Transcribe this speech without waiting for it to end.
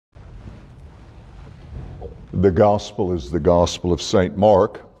The gospel is the gospel of St.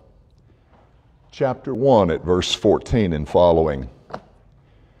 Mark, chapter 1 at verse 14 and following.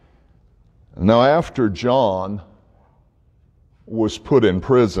 Now after John was put in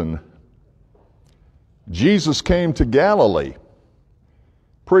prison, Jesus came to Galilee,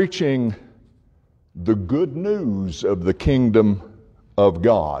 preaching the good news of the kingdom of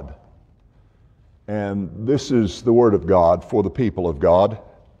God. And this is the word of God for the people of God.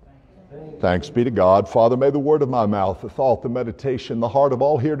 Thanks be to God. Father, may the word of my mouth, the thought, the meditation, the heart of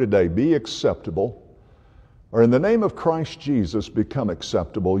all here today be acceptable, or in the name of Christ Jesus become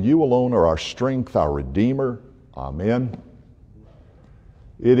acceptable. You alone are our strength, our Redeemer. Amen.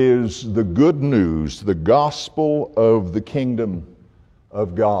 It is the good news, the gospel of the kingdom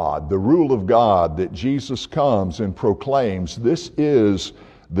of God, the rule of God that Jesus comes and proclaims. This is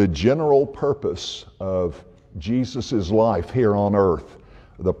the general purpose of Jesus' life here on earth.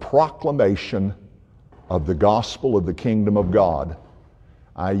 The proclamation of the gospel of the kingdom of God.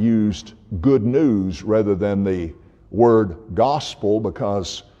 I used good news rather than the word gospel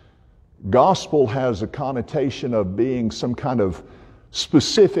because gospel has a connotation of being some kind of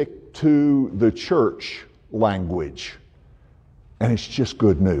specific to the church language. And it's just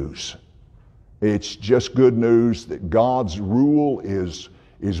good news. It's just good news that God's rule is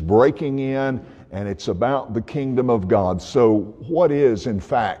breaking in, and it's about the kingdom of God. So what is, in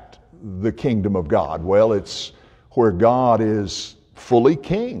fact, the kingdom of God? Well, it's where God is fully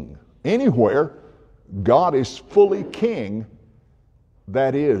king. Anywhere God is fully king,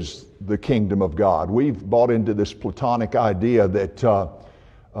 that is the kingdom of God. We've bought into this Platonic idea that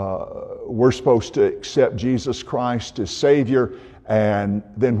we're supposed to accept Jesus Christ as Savior, and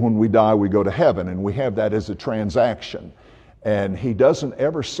then when we die, we go to heaven, and we have that as a transaction. And He doesn't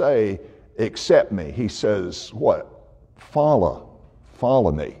ever say, accept me. He says, what? Follow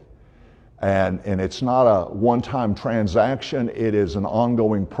me. And it's not a one-time transaction. It is an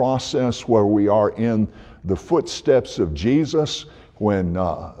ongoing process where we are in the footsteps of Jesus. When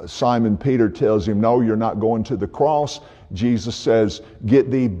Simon Peter tells him, no, you're not going to the cross, Jesus says, get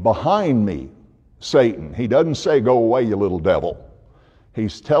thee behind me, Satan. He doesn't say, go away, you little devil.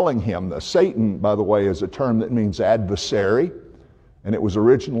 He's telling him that Satan, by the way, is a term that means adversary. And it was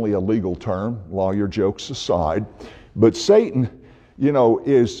originally a legal term, lawyer jokes aside. But Satan,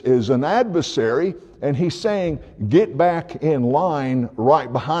 is an adversary, and he's saying, get back in line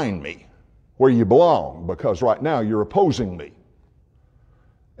right behind me, where you belong, because right now you're opposing me.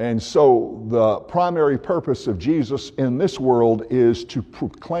 And so the primary purpose of Jesus in this world is to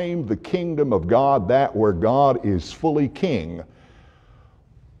proclaim the kingdom of God, that where God is fully king.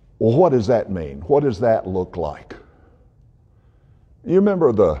 Well, what does that mean? What does that look like? You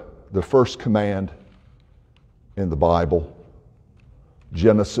remember the first command in the Bible?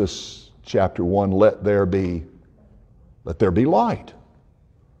 Genesis chapter 1, let there be light.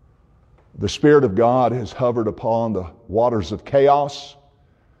 The Spirit of God has hovered upon the waters of chaos,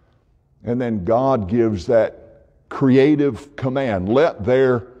 and then God gives that creative command, let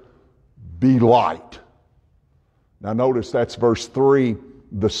there be light. Now notice that's verse 3.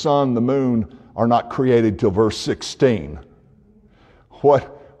 The sun, the moon are not created till verse 16.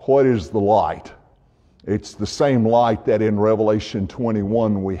 What is the light? It's the same light that in Revelation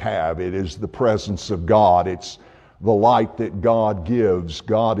 21 we have. It is the presence of God. It's the light that God gives.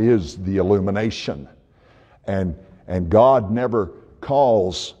 God is the illumination. And God never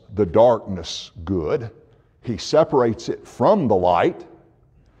calls the darkness good. He separates it from the light.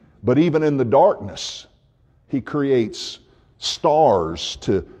 But even in the darkness, He creates stars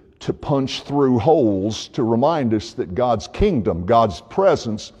to punch through holes to remind us that God's kingdom, God's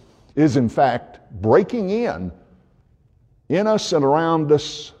presence is in fact breaking in us and around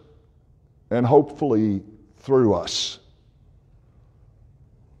us, and hopefully through us.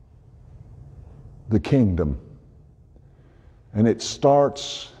 The kingdom. And it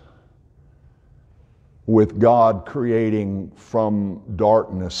starts with God creating from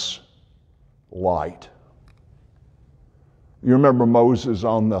darkness light. You remember Moses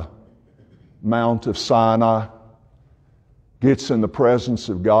on the Mount of Sinai, gets in the presence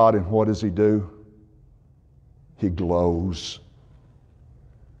of God, and what does he do? He glows.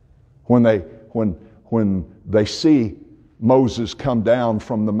 When they see Moses come down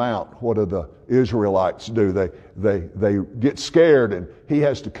from the mount, what do the Israelites do? They get scared, and he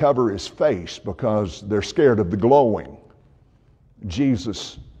has to cover his face because they're scared of the glowing.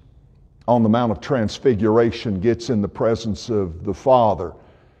 Jesus on the Mount of Transfiguration gets in the presence of the Father,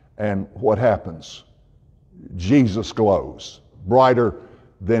 and what happens? Jesus glows brighter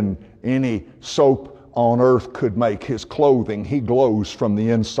than any soap on earth could make. His clothing, He glows from the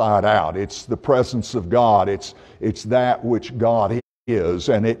inside out. It's the presence of God. It's that which God is,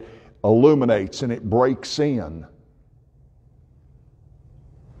 and it illuminates and it breaks in.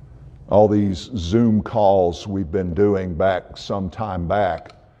 All these Zoom calls we've been doing some time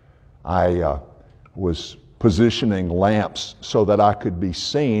back, I was positioning lamps so that I could be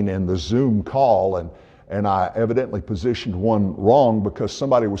seen in the Zoom call, and I evidently positioned one wrong because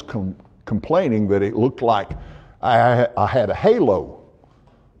somebody was complaining that it looked like I had a halo.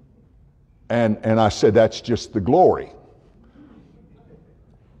 And I said, that's just the glory.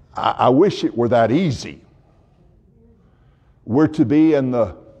 I wish it were that easy. We're to be in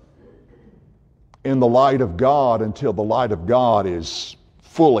the light of God until the light of God is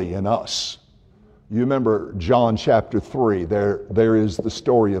fully in us. You remember John chapter 3, there is the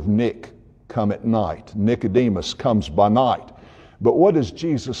story of Nick come at night. Nicodemus comes by night. But what does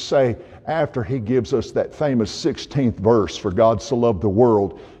Jesus say after He gives us that famous 16th verse, for God so loved the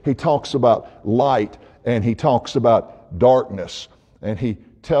world? He talks about light and He talks about darkness. And He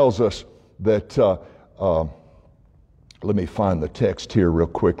tells us that, let me find the text here real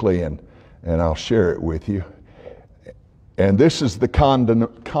quickly and I'll share it with you. And this is the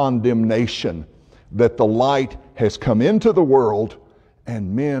condemnation, that the light has come into the world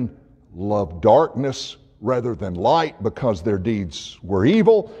and men love darkness rather than light because their deeds were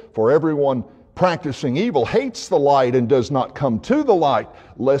evil. For everyone practicing evil hates the light and does not come to the light,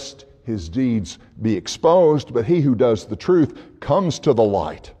 lest his deeds be exposed. But he who does the truth comes to the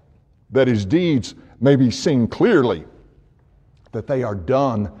light, that his deeds may be seen clearly, that they are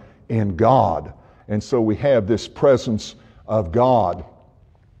done in God. And so we have this presence of God.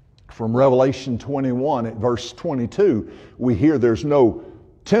 From Revelation 21 at verse 22, we hear there's no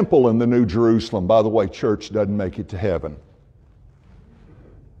temple in the New Jerusalem. By the way, church doesn't make it to heaven.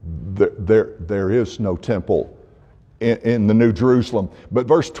 There is no temple in the New Jerusalem. But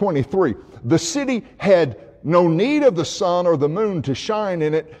verse 23, the city had no need of the sun or the moon to shine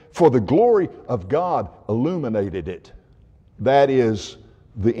in it, for the glory of God illuminated it. That is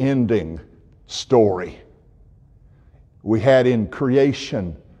the ending story. We had in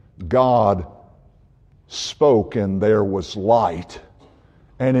creation, God spoke and there was light.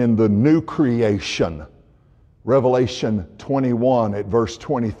 And in the new creation, Revelation 21 at verse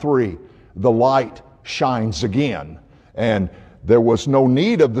 23, the light shines again. And there was no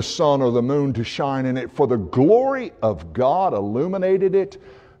need of the sun or the moon to shine in it, for the glory of God illuminated it.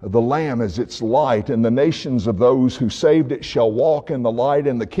 The Lamb is its light, and the nations of those who saved it shall walk in the light,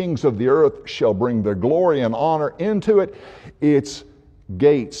 and the kings of the earth shall bring their glory and honor into it. Its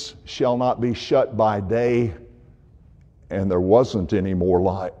gates shall not be shut by day, and there wasn't any more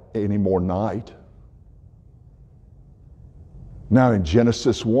light, any more night. Now in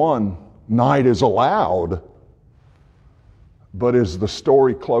Genesis 1, night is allowed, but as the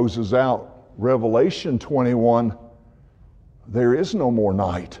story closes out, Revelation 21, there is no more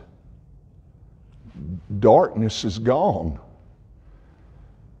night. Darkness is gone.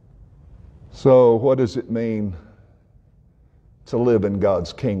 So what does it mean to live in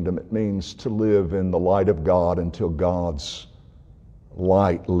God's kingdom? It means to live in the light of God until God's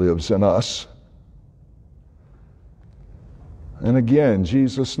light lives in us. And again,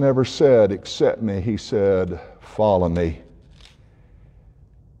 Jesus never said, accept me. He said, follow me.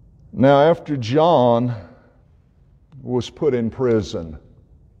 Now, after John was put in prison,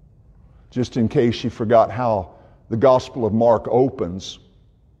 just in case you forgot how the Gospel of Mark opens,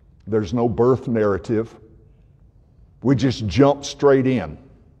 there's no birth narrative. We just jump straight in.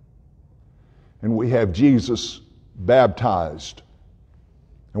 And we have Jesus baptized.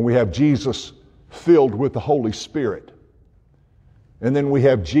 And we have Jesus filled with the Holy Spirit. And then we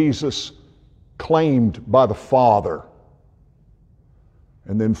have Jesus claimed by the Father.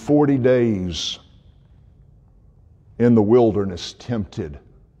 And then 40 days in the wilderness tempted.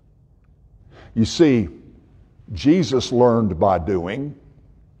 You see, Jesus learned by doing.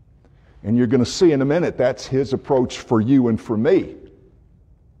 And you're going to see in a minute that's His approach for you and for me.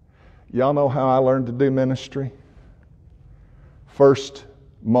 Y'all know how I learned to do ministry? First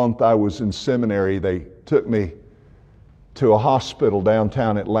month I was in seminary, they took me to a hospital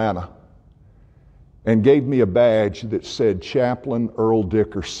downtown Atlanta and gave me a badge that said Chaplain Earl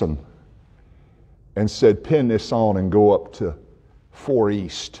Dickerson and said, pin this on and go up to 4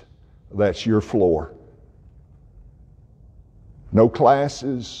 East. That's your floor. No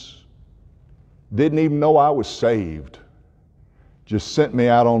classes. Didn't even know I was saved. Just sent me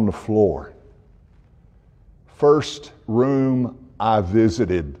out on the floor. First room I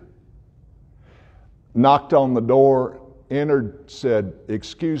visited. Knocked on the door, entered, said,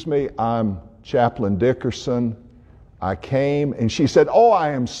 excuse me, I'm Chaplain Dickerson. I came, and she said, "Oh, I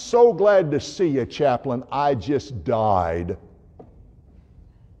am so glad to see you, Chaplain. I just died."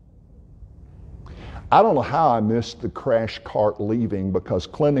 I don't know how I missed the crash cart leaving, because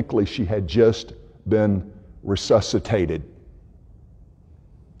clinically she had just been resuscitated.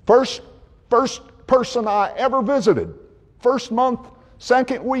 First person I ever visited. First month,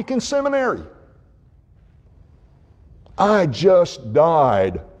 second week in seminary. I just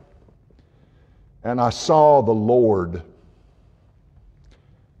died. And I saw the Lord.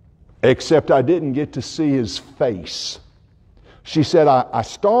 Except I didn't get to see His face. She said, I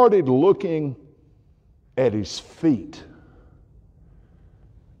started looking at His feet.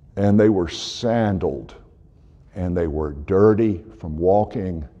 And they were sandaled. And they were dirty from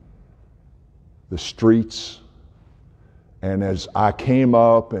walking the streets. And as I came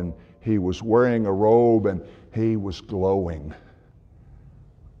up, and He was wearing a robe, and He was glowing.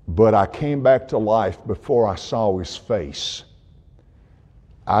 But I came back to life before I saw His face.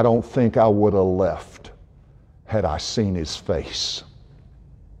 I don't think I would have left had I seen His face.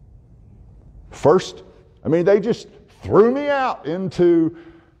 First, they just threw me out into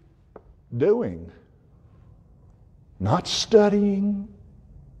doing, not studying.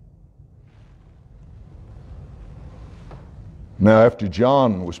 Now, after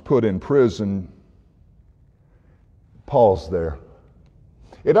John was put in prison, pause there.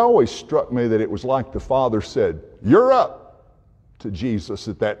 It always struck me that it was like the Father said, "You're up," to Jesus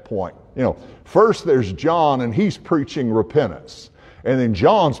at that point. First there's John, and he's preaching repentance. And then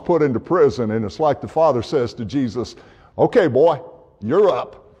John's put into prison, and it's like the Father says to Jesus, "Okay, boy, you're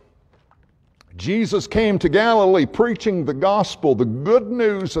up." Jesus came to Galilee preaching the gospel, the good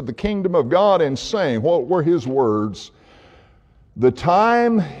news of the kingdom of God, and saying, what were His words? "The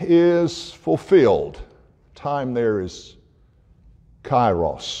time is fulfilled." Time there is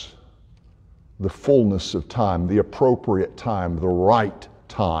kairos, the fullness of time, the appropriate time, the right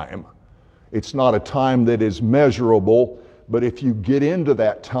time. It's not a time that is measurable, but if you get into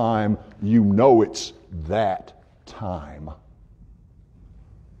that time, you know it's that time.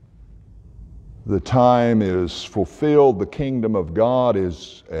 The time is fulfilled. The kingdom of God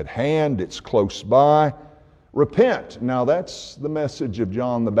is at hand. It's close by. Repent. Now that's the message of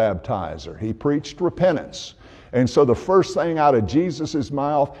John the Baptizer. He preached repentance. And so the first thing out of Jesus'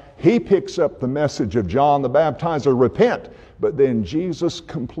 mouth, He picks up the message of John the Baptizer, repent. But then Jesus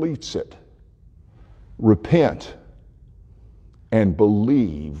completes it. Repent and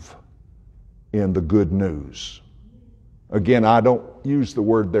believe in the good news. Again, I don't use the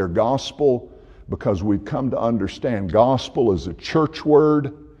word there gospel, because we've come to understand gospel is a church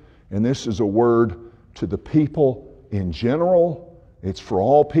word, and this is a word to the people in general. It's for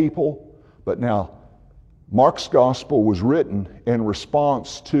all people. But now, Mark's gospel was written in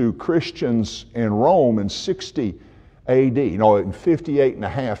response to Christians in Rome in 60 AD. In 58 and a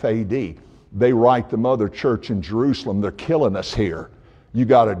half AD, they write the mother church in Jerusalem, "They're killing us here. You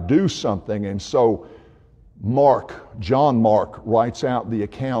got to do something." And so John Mark writes out the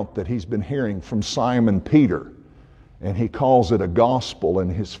account that he's been hearing from Simon Peter, and he calls it a gospel in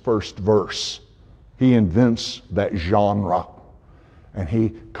his first verse. He invents that genre, and he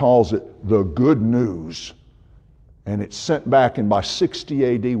calls it the good news. And it's sent back, and by 60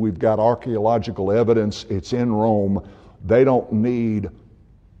 AD, we've got archaeological evidence. It's in Rome. They don't need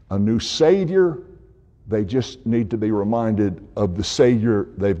a new Savior. They just need to be reminded of the Savior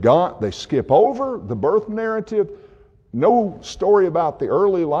they've got. They skip over the birth narrative. No story about the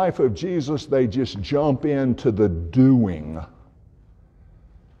early life of Jesus. They just jump into the doing.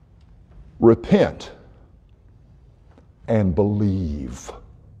 Repent and believe.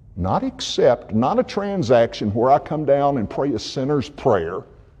 Not accept, not a transaction where I come down and pray a sinner's prayer,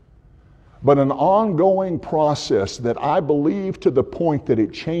 but an ongoing process that I believe to the point that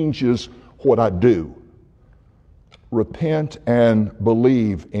it changes what I do. Repent and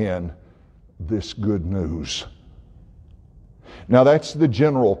believe in this good news. Now that's the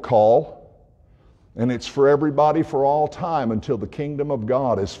general call, and it's for everybody for all time until the kingdom of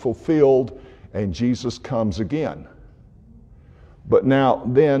God is fulfilled and Jesus comes again. But now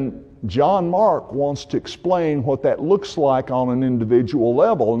then, John Mark wants to explain what that looks like on an individual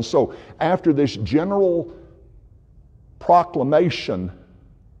level. And so after this general proclamation,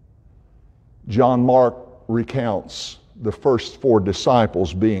 John Mark recounts the first 4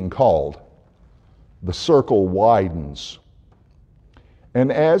 disciples being called. The circle widens.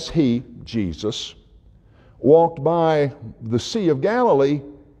 And as he, Jesus, walked by the Sea of Galilee,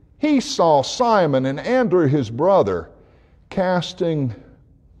 he saw Simon and Andrew his brother casting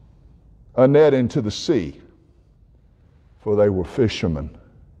a net into the sea, for they were fishermen.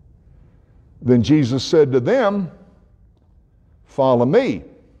 Then Jesus said to them, follow me.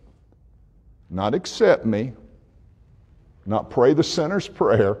 Not accept me, not pray the sinner's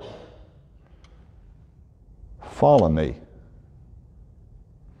prayer. Follow me,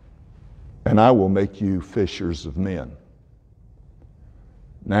 and I will make you fishers of men.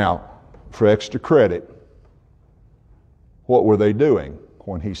 Now, for extra credit, what were they doing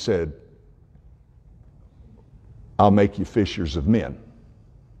when he said, I'll make you fishers of men?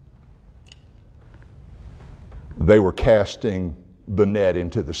 They were casting the net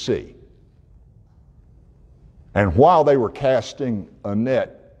into the sea. And while they were casting a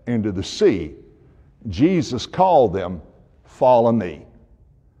net into the sea, Jesus called them, follow me,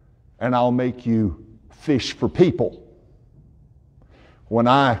 and I'll make you fish for people. When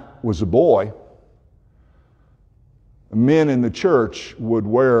I was a boy, men in the church would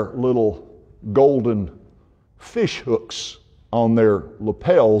wear little golden fish hooks on their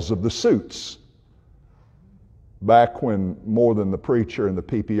lapels of the suits. Back when more than the preacher in the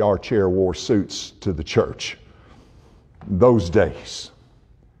PPR chair wore suits to the church. Those days.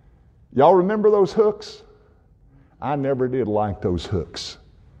 Y'all remember those hooks? I never did like those hooks.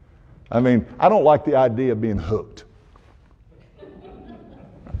 I mean, I don't like the idea of being hooked.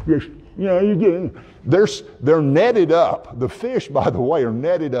 They're netted up. The fish, by the way, are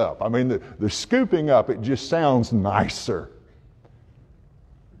netted up. I mean, the scooping up, it just sounds nicer.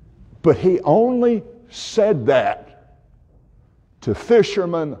 But he only said that to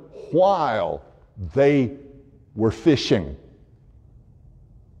fishermen while they were fishing.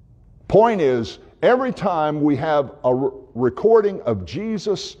 Point is, every time we have a recording of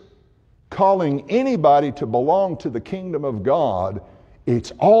Jesus calling anybody to belong to the kingdom of God,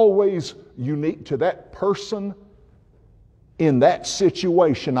 it's always unique to that person in that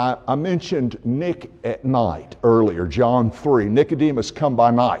situation. I mentioned Nick at night earlier, John 3. Nicodemus come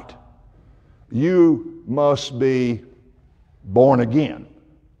by night. You must be born again,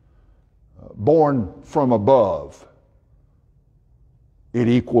 born from above. It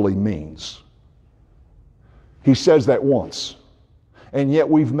equally means. He says that once. And yet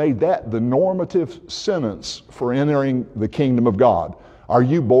we've made that the normative sentence for entering the kingdom of God. Are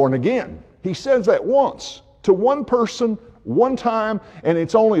you born again? He says that once to one person, one time, and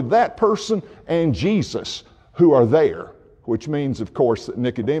it's only that person and Jesus who are there, which means, of course, that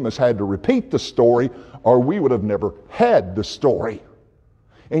Nicodemus had to repeat the story or we would have never had the story.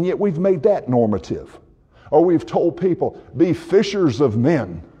 And yet we've made that normative. Or we've told people, be fishers of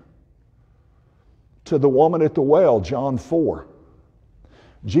men. To the woman at the well, John 4.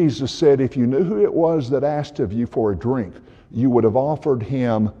 Jesus said, if you knew who it was that asked of you for a drink, you would have offered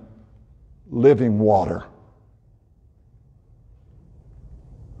him living water.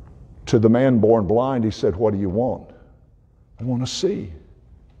 To the man born blind, he said, what do you want? I want to see.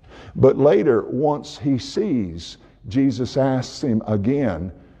 But later, once he sees, Jesus asks him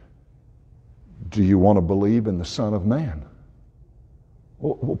again, do you want to believe in the Son of Man?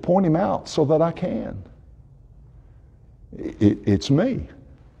 Well, point him out so that I can. It's me.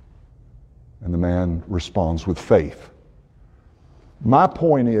 And the man responds with faith. My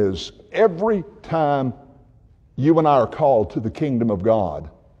point is, every time you and I are called to the kingdom of God,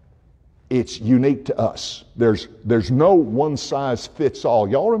 it's unique to us. There's no one size fits all.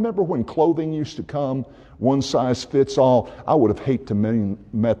 Y'all remember when clothing used to come, one size fits all? I would have hated to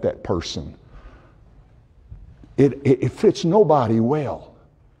met that person. It fits nobody well.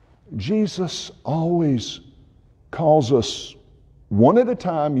 Jesus always calls us one at a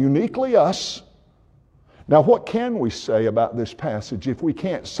time, uniquely us. Now, what can we say about this passage if we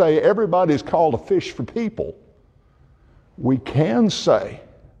can't say everybody's called to fish for people? We can say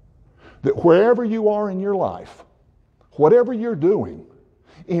that wherever you are in your life, whatever you're doing,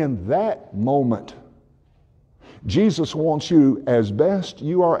 in that moment, Jesus wants you, as best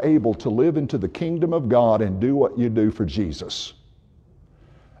you are able, to live into the kingdom of God and do what you do for Jesus.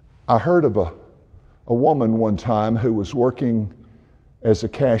 I heard of a woman one time who was working as a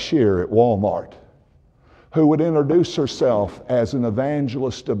cashier at Walmart, who would introduce herself as an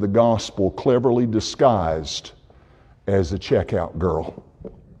evangelist of the gospel, cleverly disguised as a checkout girl.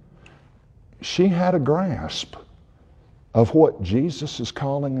 She had a grasp of what Jesus is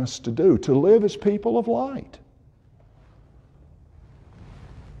calling us to do, to live as people of light.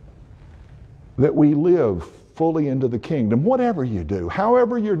 That we live fully into the kingdom, whatever you do,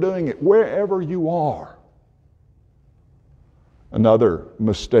 however you're doing it, wherever you are. Another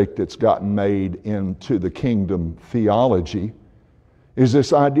mistake that's gotten made into the kingdom theology is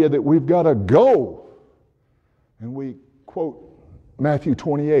this idea that we've got to go. And we quote Matthew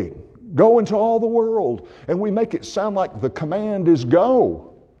 28, go into all the world. And we make it sound like the command is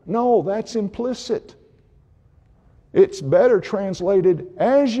go. No, that's implicit. It's better translated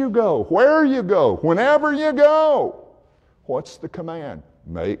as you go, where you go, whenever you go. What's the command?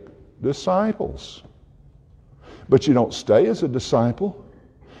 Make disciples. But you don't stay as a disciple.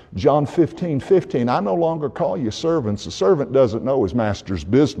 John 15:15, I no longer call you servants. A servant doesn't know his master's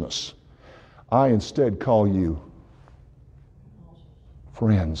business. I instead call you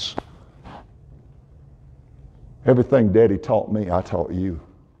friends. Everything Daddy taught me, I taught you.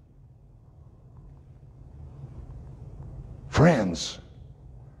 Friends,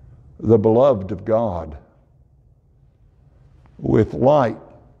 the beloved of God, with light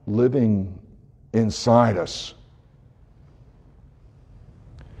living inside us.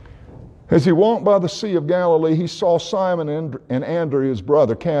 As he walked by the Sea of Galilee, he saw Simon and Andrew, his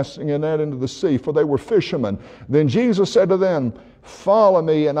brother, casting a net into the sea, for they were fishermen. Then Jesus said to them, "Follow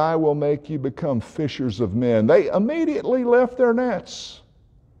me, and I will make you become fishers of men." They immediately left their nets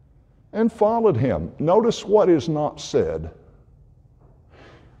and followed him. Notice what is not said.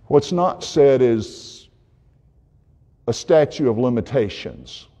 What's not said is a statute of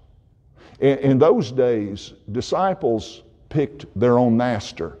limitations. In those days, disciples picked their own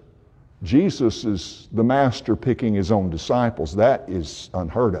master. Jesus is the master picking his own disciples. That is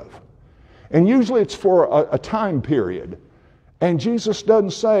unheard of. And usually it's for a time period. And Jesus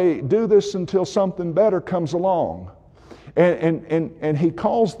doesn't say, do this until something better comes along. And he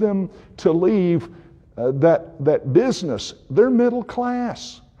calls them to leave that business. They're middle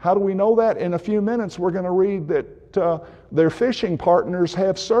class. How do we know that? In a few minutes we're going to read that their fishing partners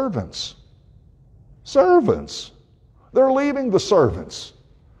have servants. Servants. They're leaving the servants.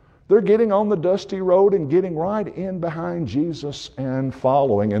 They're getting on the dusty road and getting right in behind Jesus and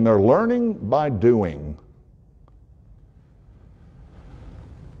following. And they're learning by doing.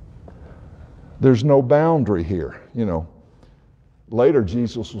 There's no boundary here. You know, later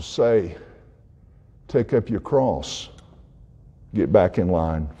Jesus will say, take up your cross, get back in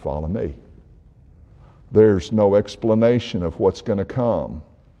line, follow me. There's no explanation of what's going to come.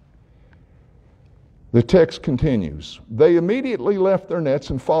 The text continues. They immediately left their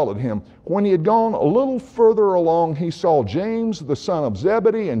nets and followed him. When he had gone a little further along, he saw James, the son of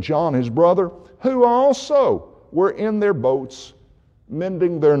Zebedee, and John, his brother, who also were in their boats,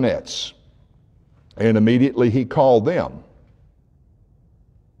 mending their nets. And immediately he called them.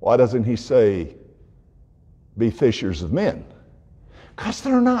 Why doesn't he say, be fishers of men? Because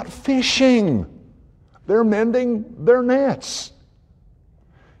they're not fishing. They're mending their nets.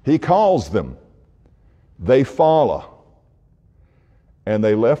 He calls them. They follow. And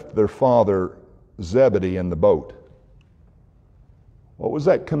they left their father Zebedee in the boat. What was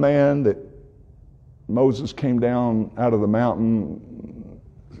that command that Moses came down out of the mountain,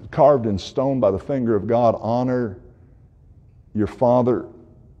 carved in stone by the finger of God? Honor your father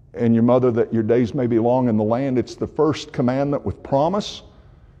and your mother, that your days may be long in the land. It's the first commandment with promise.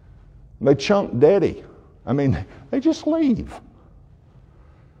 They chunk daddy. I mean, they just leave.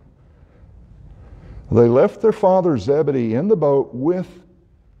 They left their father Zebedee in the boat with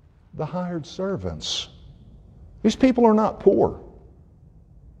the hired servants. These people are not poor.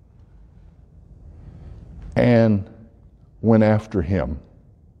 And went after him.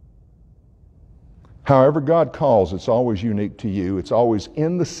 However God calls, it's always unique to you. It's always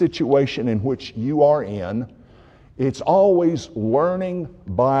in the situation in which you are in. It's always learning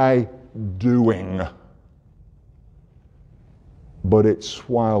by doing. But it's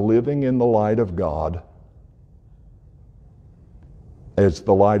while living in the light of God, as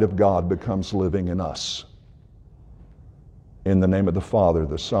the light of God becomes living in us. In the name of the Father,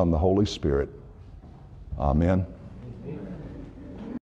 the Son, the Holy Spirit. Amen.